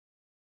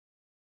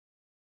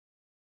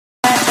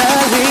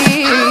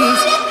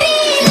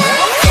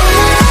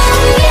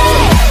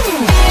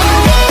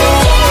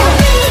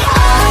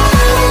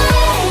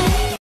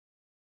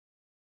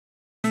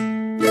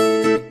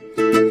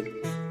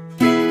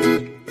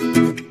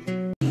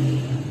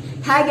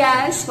Hi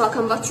guys!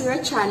 Welcome back to our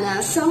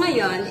channel. So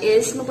ngayon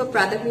is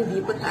magpa-product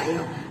review po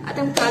tayo. At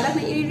ang product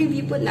na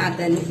i-review po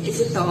natin is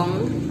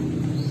itong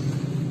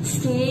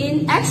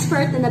Skin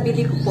Expert na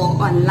nabili ko po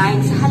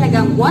online sa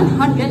halagang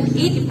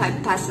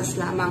 185 pesos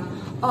lamang.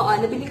 Oo,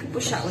 nabili ko po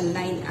siya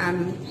online.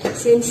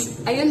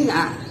 Since, ayun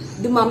nga,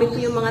 dumami po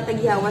yung mga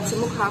tagyawat sa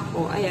mukha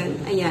ko.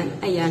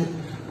 Ayan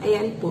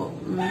po.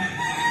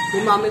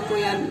 Dumami po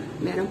yan.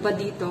 Meron pa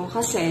dito.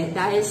 Kasi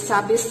dahil sa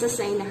business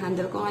na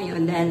in-handle ko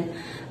ngayon, then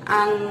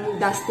ang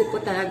dusty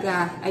po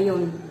talaga,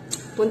 ayun,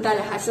 punta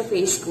lahat sa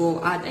face ko.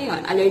 At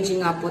ayun,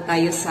 allergy nga po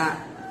tayo sa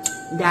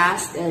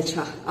dust.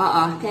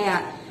 Kaya,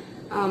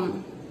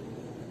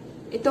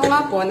 ito nga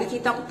po,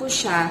 nakita ko po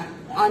siya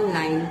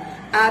online.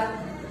 At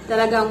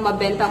talagang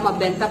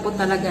mabenta po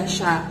talaga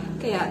siya.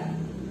 Kaya,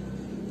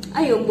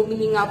 ayun,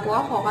 bumili nga po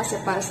ako kasi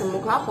para sa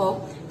mukha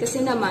ko.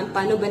 Kasi naman,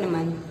 paano ba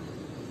naman?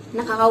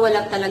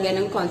 Nakakawala talaga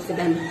ng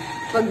confidence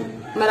pag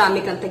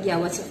marami kang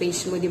tagyawat sa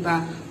face mo, di ba?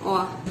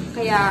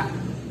 Kaya,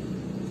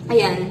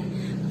 ayan,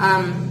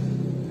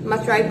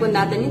 matry po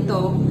natin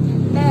ito,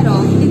 pero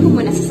hindi ko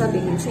muna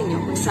sasabihin sa inyo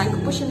kung saan ko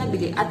po siya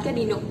nabili at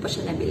kanino ko po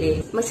siya nabili.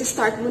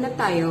 Mag-start muna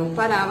tayo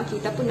para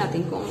makita po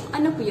natin kung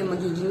ano po yung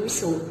magiging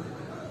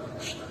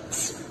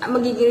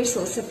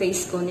result sa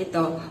face ko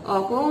nito. O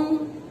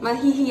kung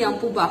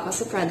mahihiyang po ba ako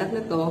sa product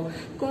na to,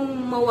 kung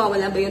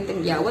mawawala ba yung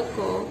tagyawat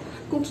ko,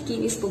 kung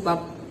kikinis po ba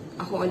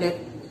ako ulit.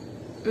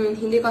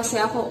 Hindi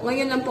kasi ako,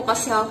 ngayon lang po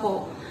kasi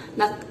ako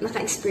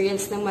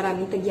naka-experience ng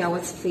maraming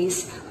tagyawat sa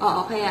face.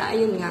 Kaya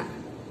ayun nga,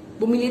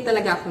 bumili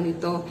talaga ako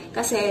nito.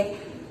 Kasi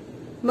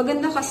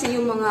maganda kasi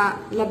yung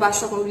mga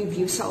nabasa kong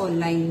review sa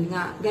online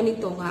nga,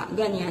 ganito nga,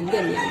 ganyan.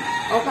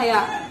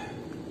 Kaya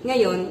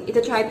ngayon,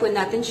 ito-try po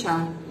natin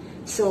siya.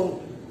 So,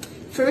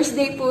 first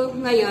day po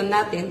ngayon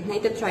natin na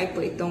ito-try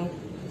po itong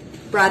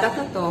product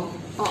na to.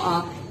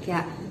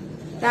 Kaya,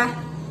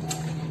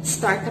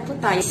 start na po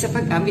tayo sa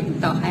paggamit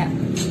nito. Kaya,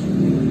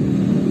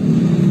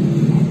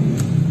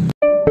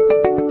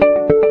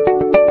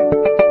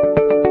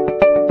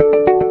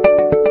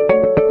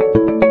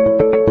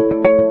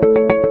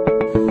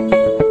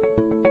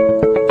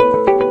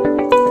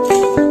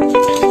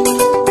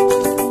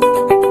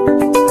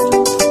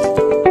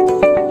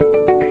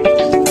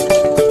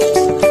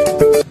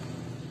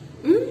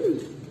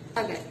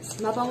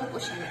 mabango po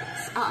siya,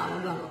 guys.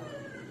 Mabango.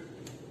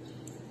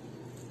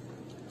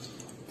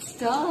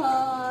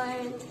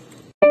 Start!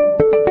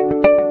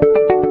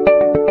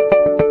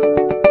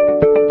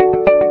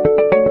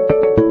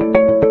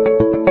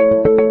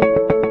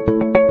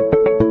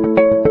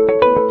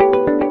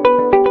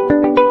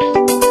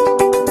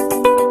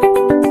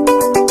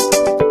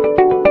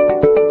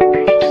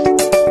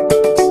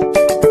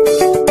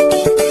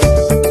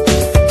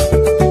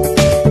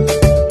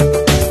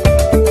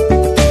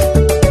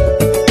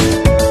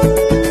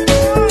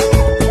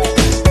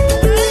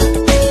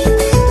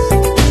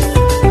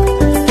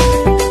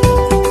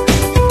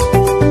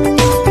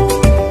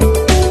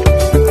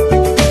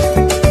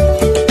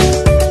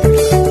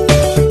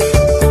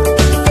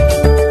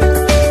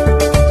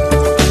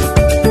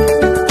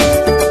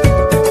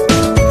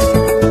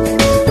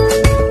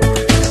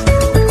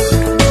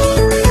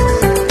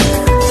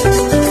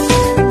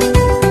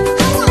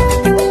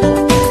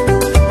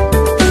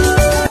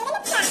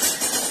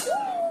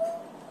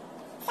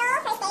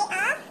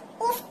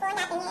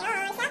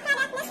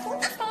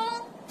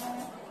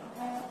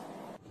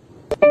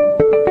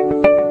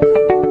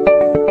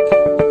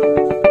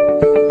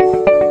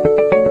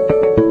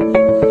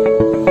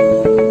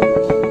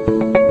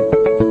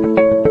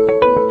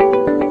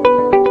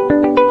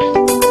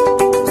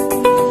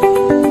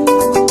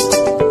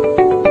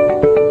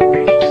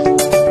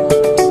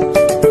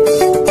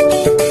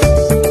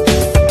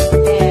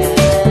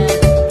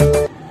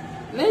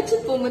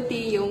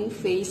 pumuti yung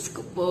face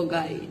ko po,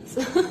 guys.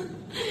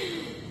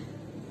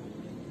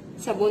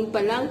 Sabon pa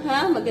lang,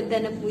 ha?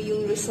 Maganda na po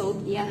yung result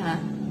niya, ha?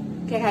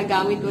 Kaya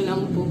gamit ko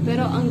lang po.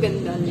 Pero ang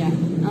ganda niya.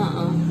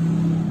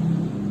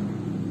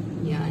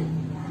 Yan.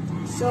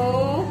 So,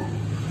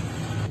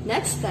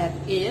 next step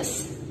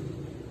is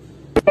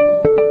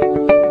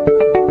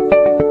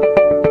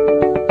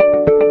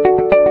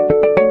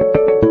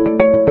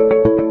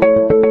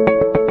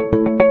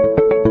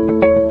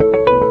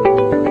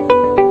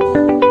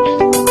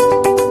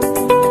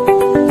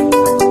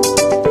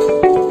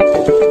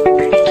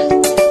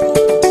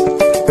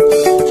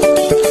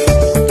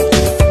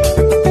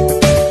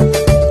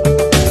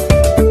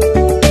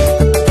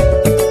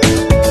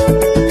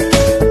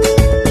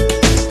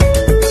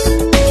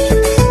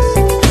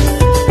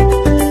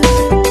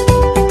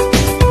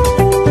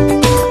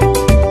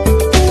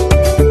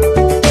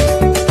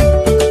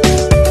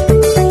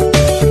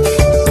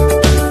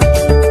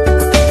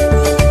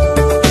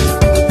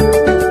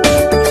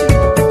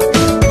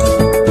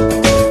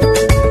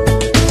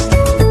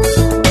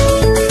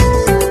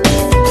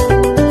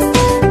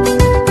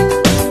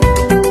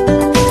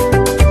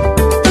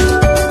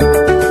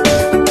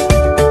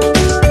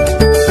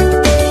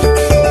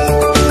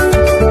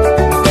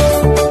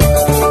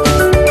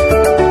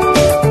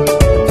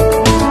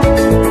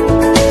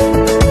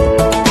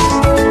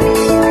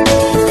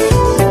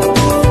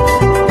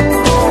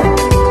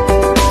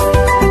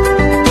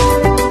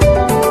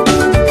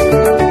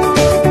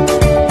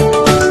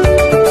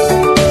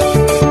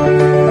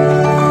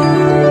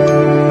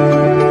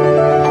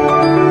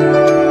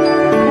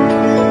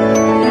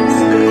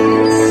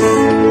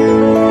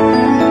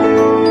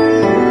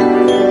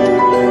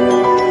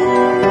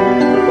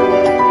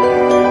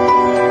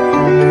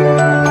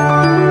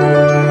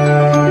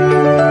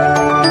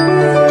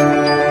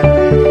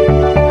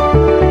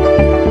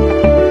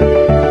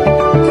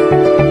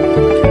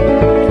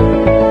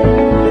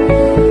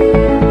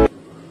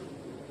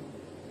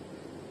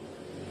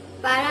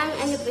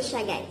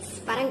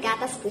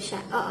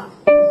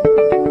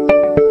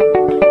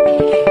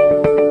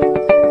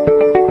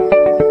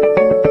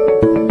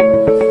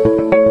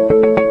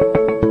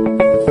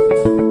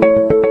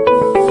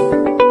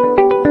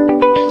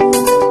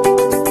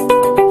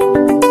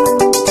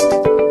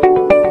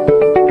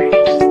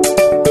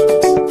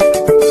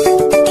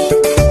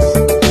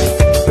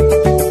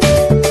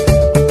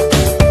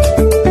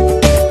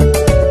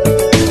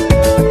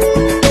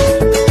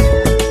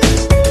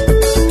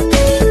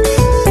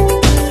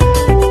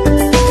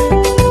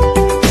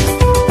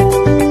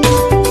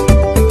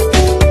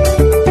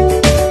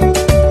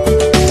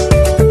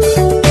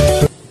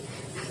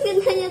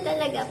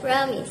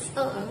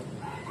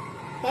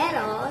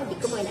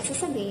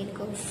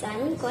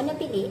saan ko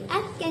nabili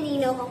at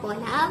kanino ko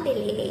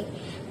nabili.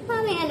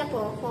 Mamaya na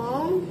po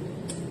kung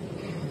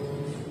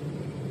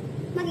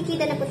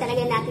makikita na po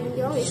talaga natin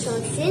yung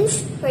result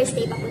since first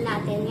day pa po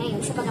natin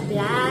ngayon sa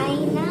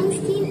pag-apply ng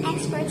skin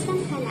experts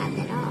ng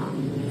natin. Oh.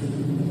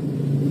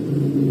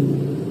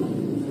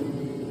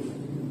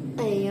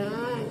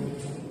 Ayan.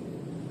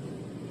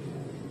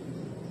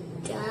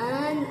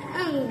 Yan.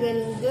 Ang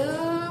ganda.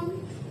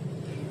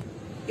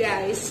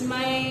 Guys,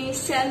 may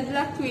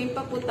sunblock cream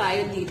pa po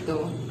tayo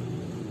dito.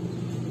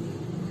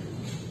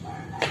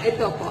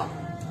 Ito po.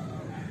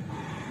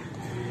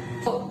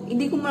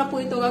 Hindi ko muna po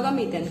ito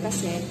gagamitin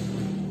kasi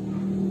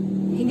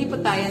hindi po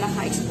tayo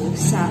naka-expose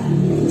sa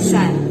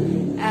sun.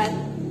 At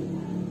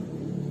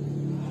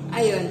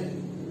ayun,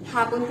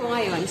 hapon po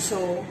ngayon.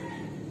 So,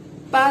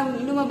 pag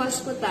lumabas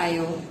po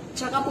tayo,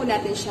 tsaka po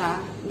natin siya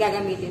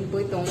gagamitin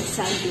po itong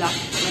sunblock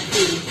na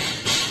cream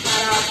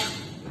para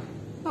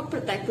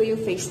mag-protect po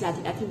yung face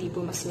natin at hindi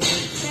po masunog.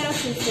 Pero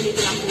since dito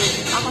lang po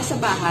ako sa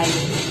bahay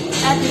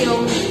at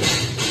yung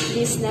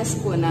business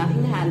po na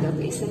hinahandle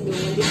ko is nandun,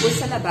 hindi po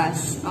sa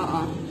labas.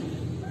 Oo.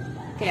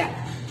 Kaya,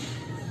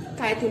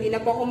 kahit hindi na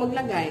po ako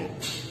maglagay,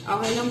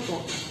 okay lang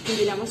po.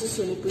 Hindi na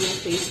masusunog po yung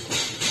face ko.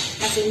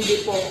 Kasi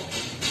hindi po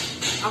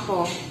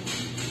ako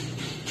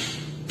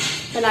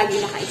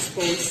palagi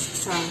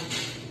naka-expose sa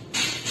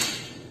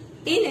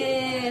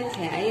init.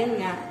 Kaya, ayan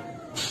nga.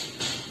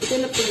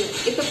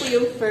 Ito po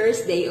yung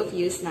first day of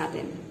use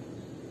natin.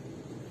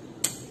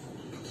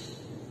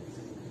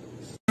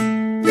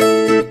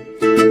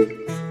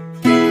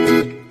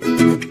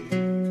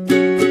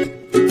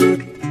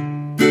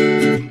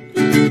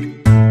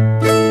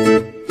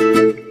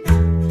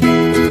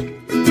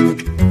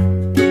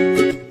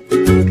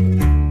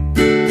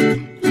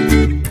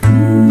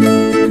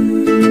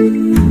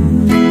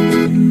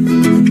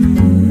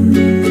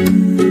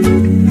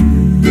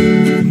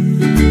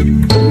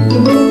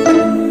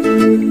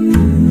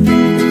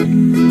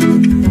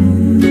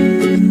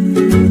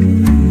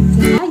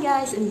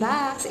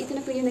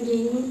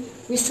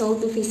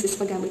 Result to faces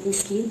paggamit ng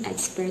skin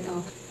expert.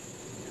 Oh.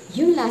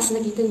 Yung last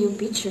nakita niyo yung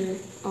picture,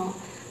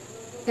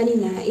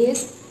 kanina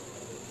is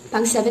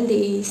pang 7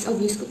 days of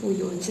use ko po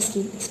yun sa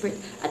skin expert.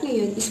 At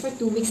ngayon is for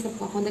 2 weeks na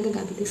po ako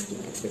nagagamit ng skin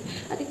expert.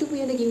 At ito po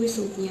yung naging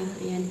result niya.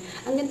 Ayan.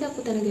 Ang ganda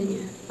po talaga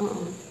niya.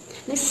 Oo.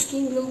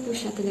 Nag-skin glow po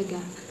siya talaga.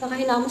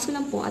 Kakahilamos ko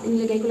lang po at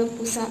inilagay ko lang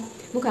po sa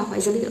mukha ko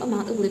is a little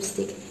amount of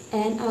lipstick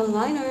and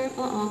eyeliner.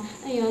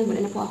 Ayan.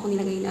 Wala na po ako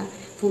nilagay na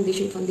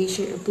foundation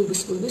or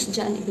pulbos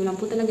dyan. Ito lang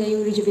po talaga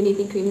yung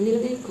rejuvenating cream na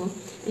nilagay ko.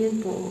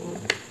 Ayan po.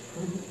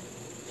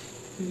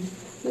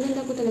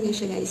 Maganda po talaga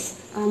siya, guys.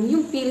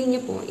 Yung peeling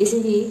niya po is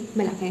hindi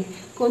malaki.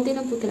 Konti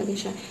lang po talaga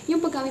siya.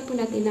 Yung paggamit po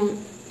natin ng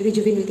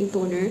rejuvenating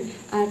toner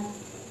at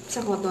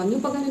sa cotton,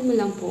 yung pagganon mo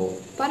lang po,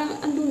 parang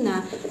andun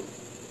na,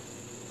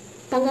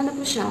 tanggal na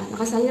po siya,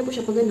 nakasali na po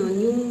siya pag ganun,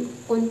 yung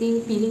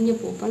konting peeling niya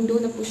po, parang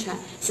doon na po siya,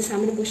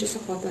 sasama na po siya sa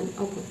cotton.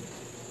 Opo.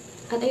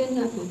 At ayun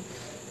nga po.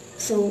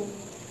 So,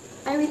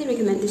 I really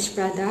recommend this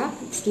product,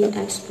 Skin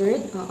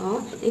Expert.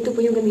 Ito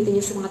po yung gamitin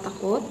niyo sa mga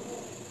takot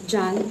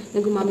dyan, na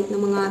gumamit ng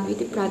mga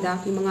beauty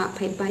product, yung mga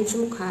pahit-pahit sa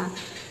mukha.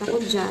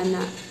 Takot dyan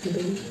na,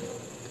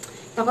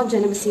 takot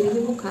dyan na masira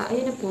yung mukha.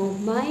 Ayun na po,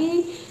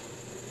 may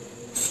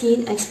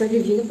Skin Expert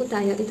review na po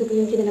tayo. Ito po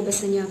yung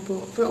kinalabasan niya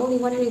po. For only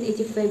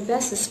 185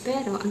 pesos,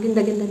 pero ang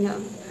ganda-ganda niya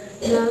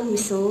ng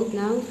result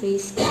ng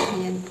face ko.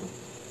 Ayan po.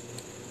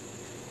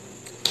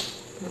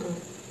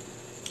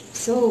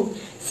 So,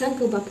 saan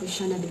ko ba po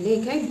siya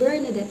nabili? Kay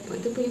Bernadette po.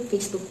 Ito po yung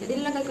Facebook niya.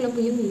 Nilalagay ko lang po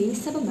yung link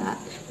sa baba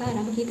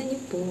para makita niyo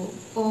po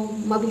o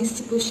mabilis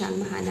po siyang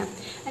mahanap.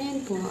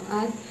 Ayan po.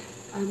 At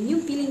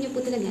yung peeling niya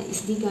po talaga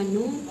is di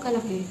ganong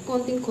kalaki.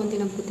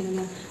 Konting-konti lang po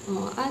talaga.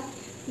 At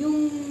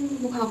yung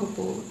mukha ko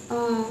po,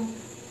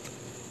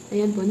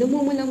 ayan po,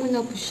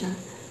 namumula-mula po siya.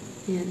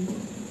 Ayan.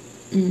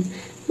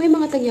 May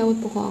mga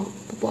tagyawat po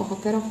ako,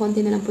 pero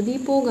konti na lang po. Di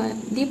po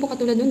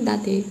katulad nun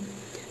dati.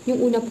 Yung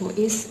una po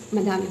is,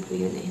 madami po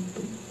yun. Ayan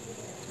po.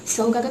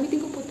 So, gagamitin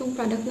ko po itong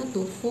product na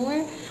to for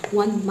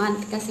 1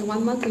 month. Kasi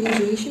 1 month po yung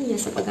duration niya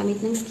sa paggamit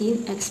ng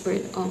Skin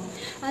Expert.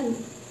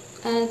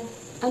 At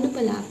ano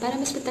pala, para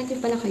mas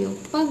protective pala kayo,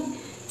 pag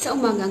sa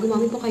umaga,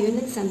 gumamit po kayo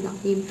ng sunblock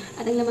cream.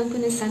 At ang laman po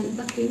ng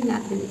sunblock cream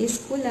natin is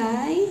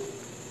kulay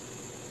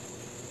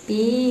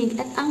pink.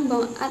 At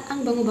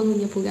ang bango-bango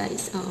niya po,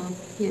 guys.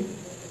 Yan.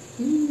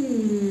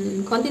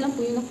 Konti lang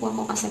po yung nakuha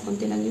ko kasi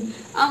konti lang yun.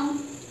 Ang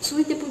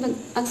sulit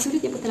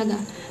niya po talaga.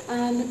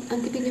 Ang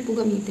tipid niya po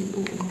gamitin.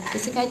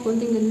 Kasi kahit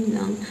konting ganun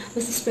lang,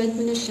 mas spread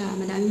mo na siya,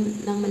 madami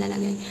nang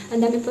malalagay. Ang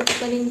dami po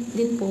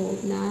din po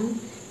ng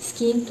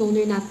skin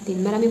toner natin.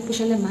 Marami po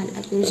siyang laman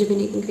at yung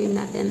rejuvenating cream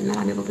natin,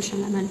 marami po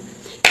siyang laman.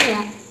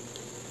 Kaya,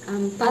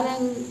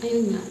 parang,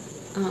 ayun nga,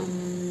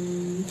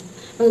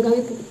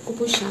 magagamit ko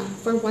po siya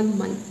for 1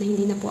 month na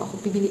hindi na po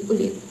ako bibili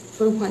ulit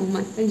for 1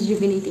 month ng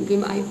rejuvenating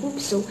cream. I hope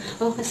so.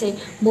 Kasi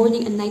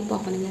morning and night po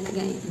ako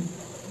naglalagay.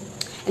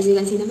 As you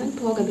can see naman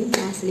po, gabi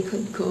na sa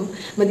likod ko.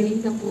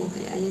 Madilim na po,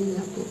 kaya ayan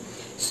nga po.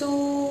 So,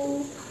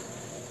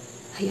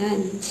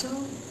 ayan. So,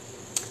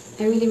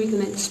 I really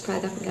recommend this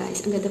product,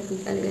 guys. Ang ganda po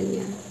talaga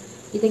niya.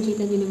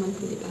 Kita-kita nyo naman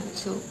po, diba?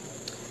 So,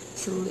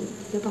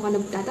 dito pa ako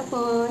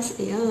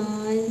nagtatapos.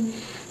 Ayan.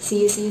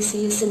 See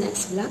you sa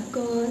next vlog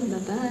ko.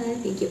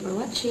 Bye-bye. Thank you for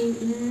watching.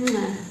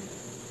 Mwah.